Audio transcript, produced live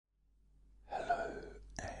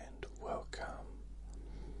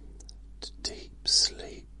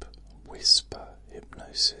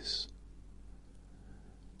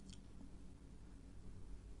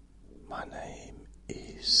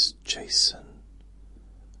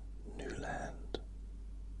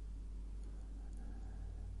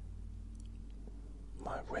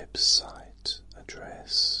website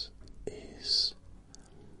address is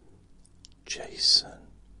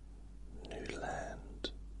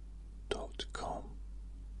jasonnewland.com.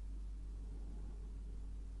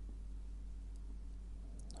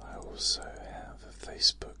 I also have a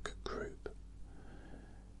Facebook group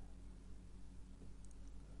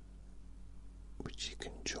which you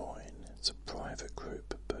can join. It's a private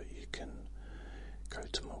group, but you can go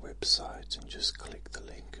to my website and just click the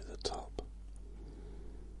link at the top.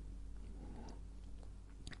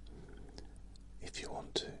 If you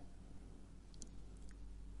want to.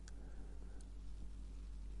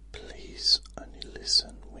 Please only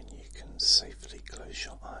listen when you can safely close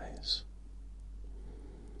your eyes.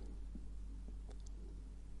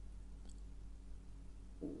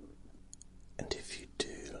 And if you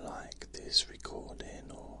do like this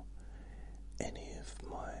recording or any of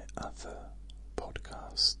my other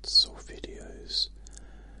podcasts or videos,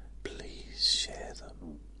 please share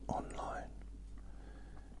them online.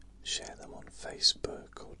 Share them on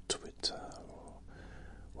Facebook or Twitter or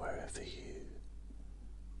whatever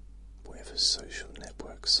social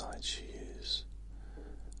network sites you use.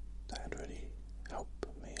 That'd really help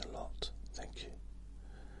me a lot. Thank you.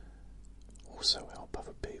 Also help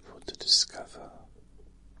other people to discover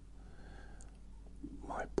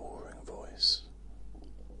my boring voice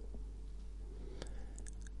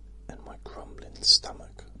and my grumbling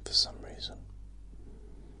stomach for some reason.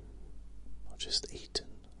 I've just eaten.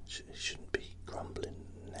 It shouldn't be grumbling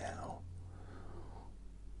now.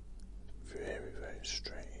 Very, very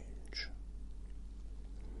strange.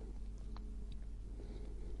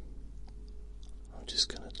 I'm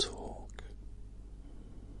just going to talk.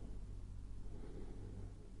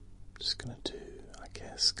 Just going to do, I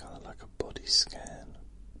guess, kind of like a body scan.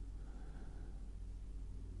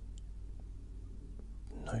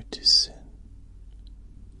 Noticing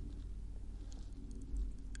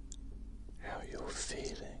how you're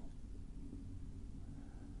feeling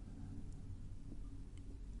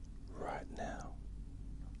right now.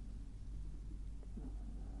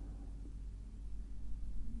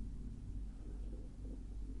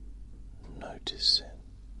 Noticing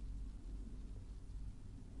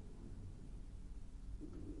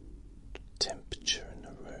the temperature in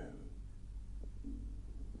the room,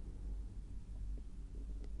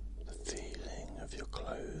 the feeling of your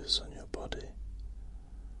clothes on your body.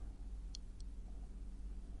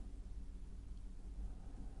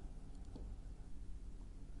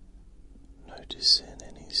 Noticing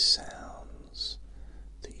any sounds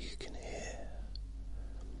that you can hear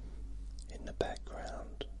in the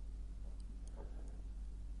background.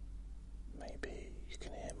 Maybe you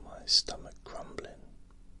can hear my stomach grumbling.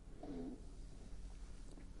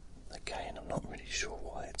 Again, I'm not really sure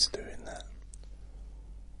why it's doing that.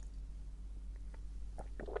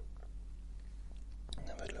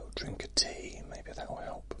 Have a little drink of tea, maybe that will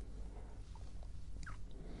help.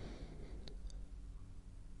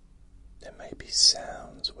 There may be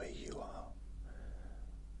sounds where you are.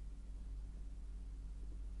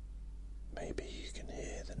 Maybe you can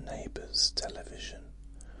hear the neighbour's television,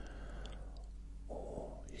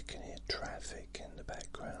 or you can hear traffic in the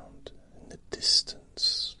background, in the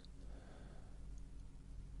distance.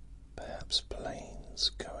 Perhaps planes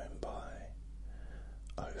going by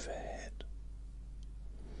overhead.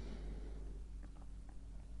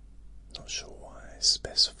 Not sure why I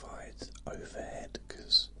specified overhead,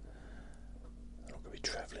 because they're not going to be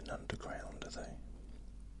travelling underground, are they?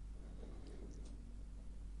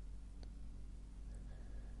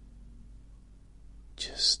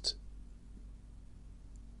 Just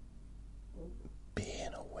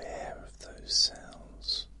being aware of those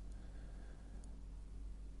sounds,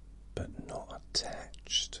 but not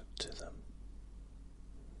attached to them.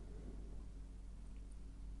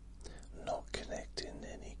 Not connecting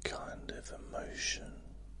any kind of emotion.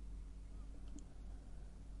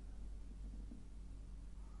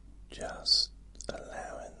 Just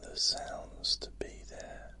allowing the sounds to be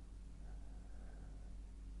there.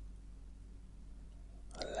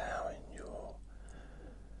 Allowing your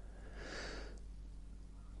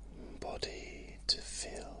body to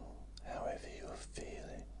feel however you're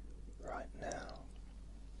feeling right now,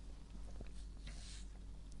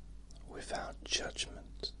 without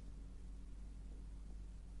judgment.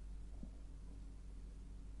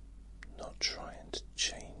 Not trying to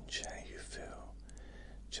change how you feel,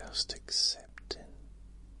 just accepting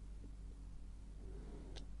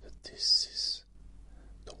that this is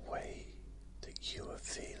the way that you are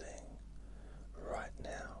feeling right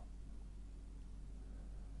now.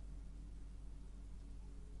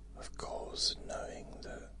 Of course, knowing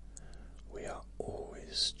that we are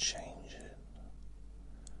always changing,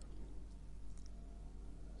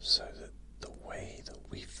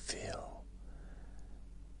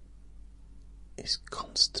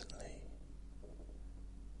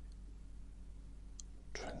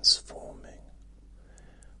 transforming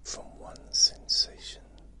from one sensation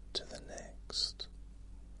to the next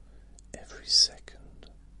every second.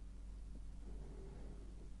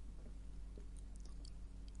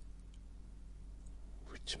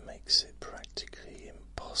 Which makes it practically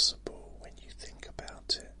impossible when you think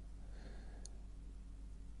about it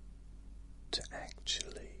to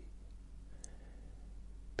actually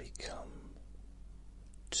become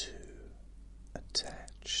too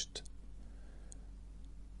attached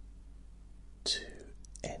to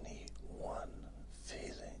any one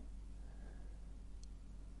feeling,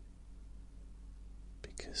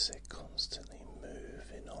 because they're constantly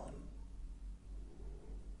moving on,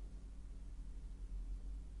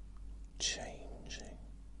 changing.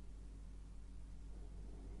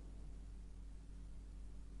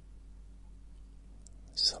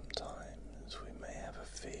 Sometimes we may have a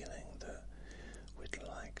feeling that we'd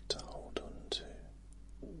like to hold on to,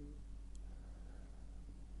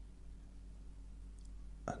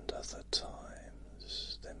 and other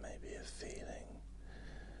times there may be a feeling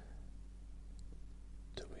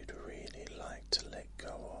that we'd really like to let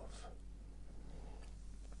go of.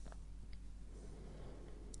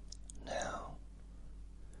 Now,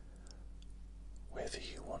 whether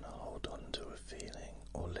you want to hold on to a feeling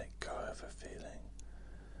or let go of a feeling,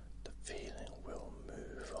 the feeling will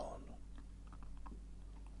move on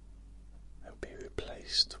and be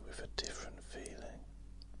replaced with a different feeling.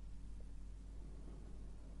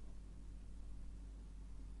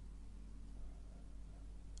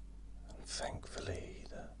 And thankfully,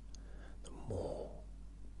 the more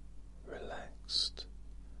relaxed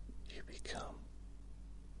you become,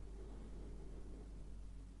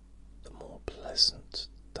 the more pleasant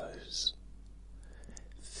those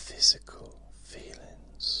physical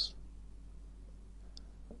feelings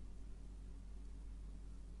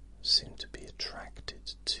seem to be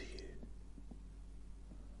attracted to you.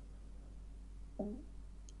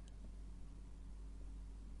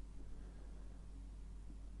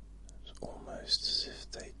 It's almost as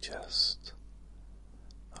if they just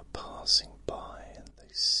are passing by and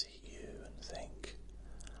they see you and think,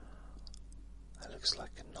 that looks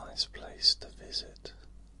like a nice place to visit.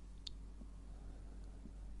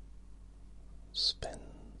 Spend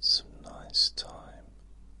some nice time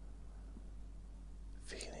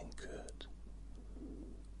feeling good,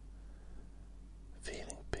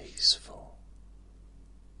 feeling peaceful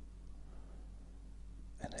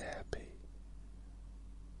and happy.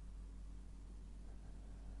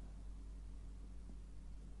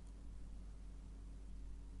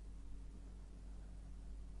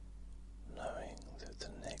 Knowing that the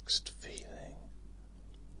next feeling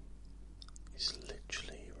is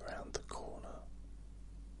literally round the corner.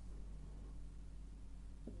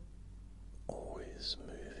 Always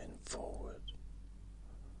moving forward,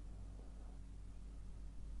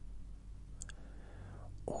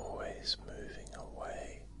 always moving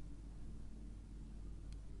away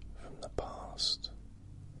from the past.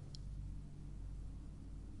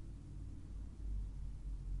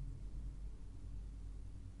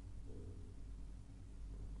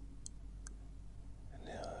 And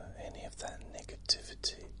any of that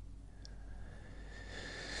negativity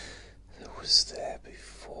that was there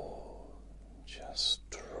before just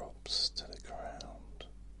drops to the ground.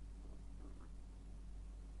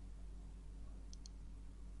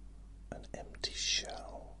 An empty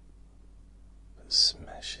shell that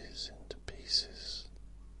smashes into pieces,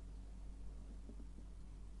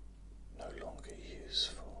 no longer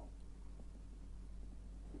useful.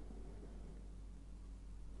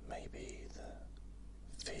 Maybe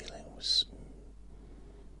the feeling was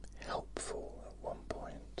helpful at one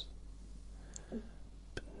point,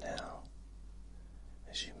 but now,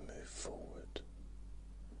 as you move forward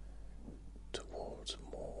towards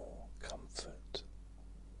more comfort,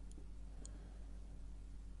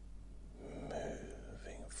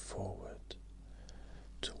 moving forward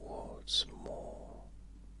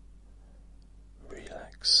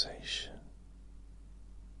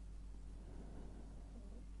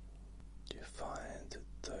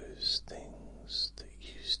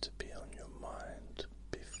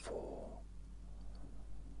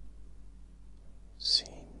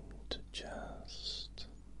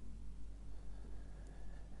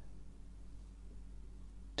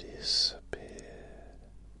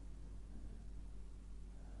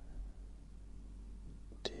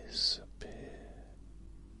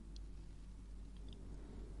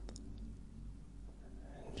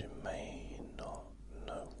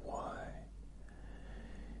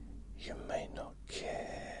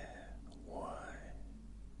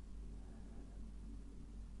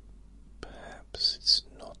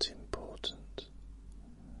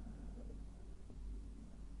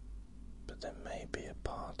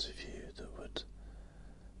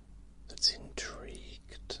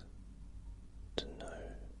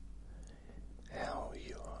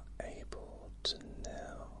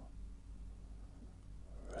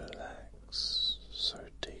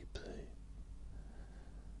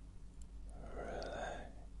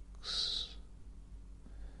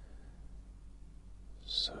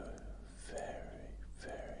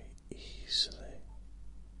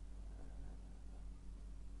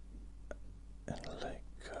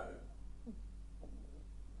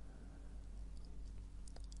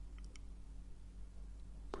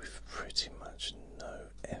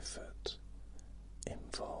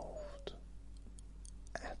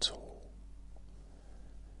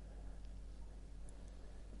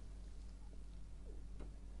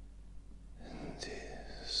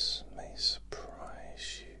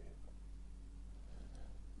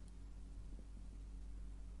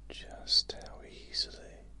just how easily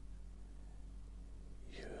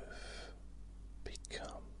you have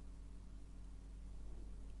become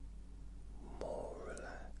more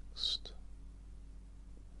relaxed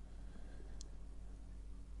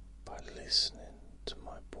by listening to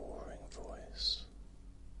my boring voice.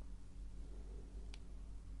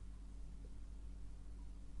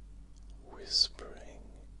 Whispering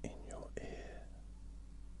in your ear.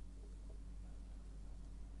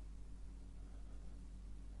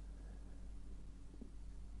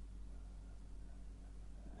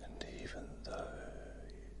 And even though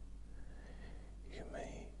you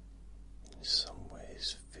may in some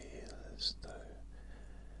ways feel as though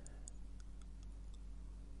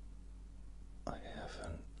I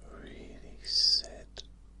haven't really said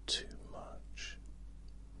too much,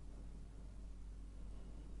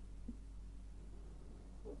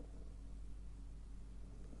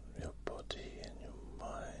 your body and your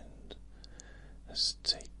mind has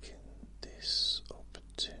taken this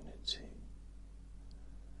opportunity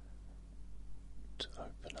to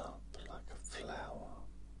open up like a flower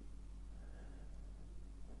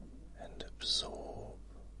and absorb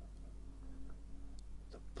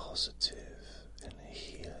the positive and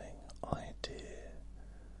healing idea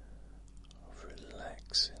of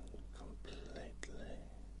relaxing completely,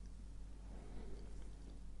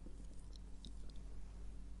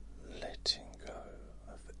 letting go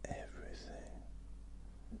of everything,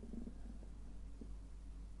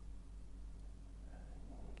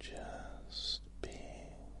 just being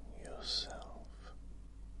yourself.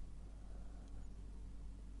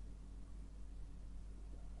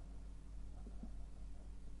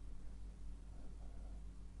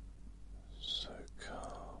 So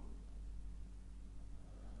calm.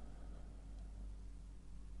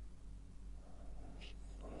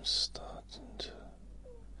 I'm starting to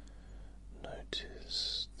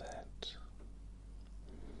notice that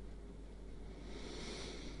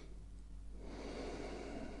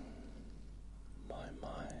my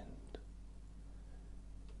mind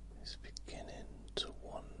is beginning to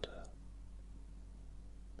wander,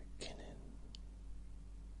 beginning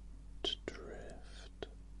to drift.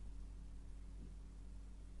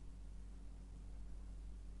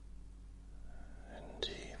 And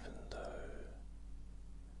even though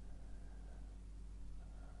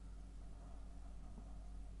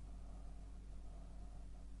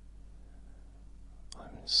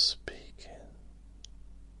I'm speaking,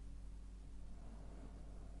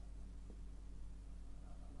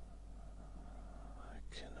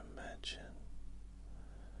 I can imagine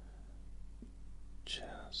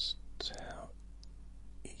just how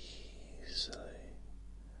easily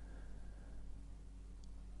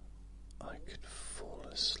I could fall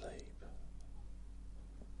asleep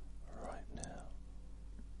right now.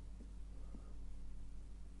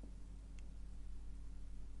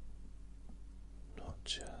 Not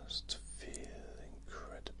just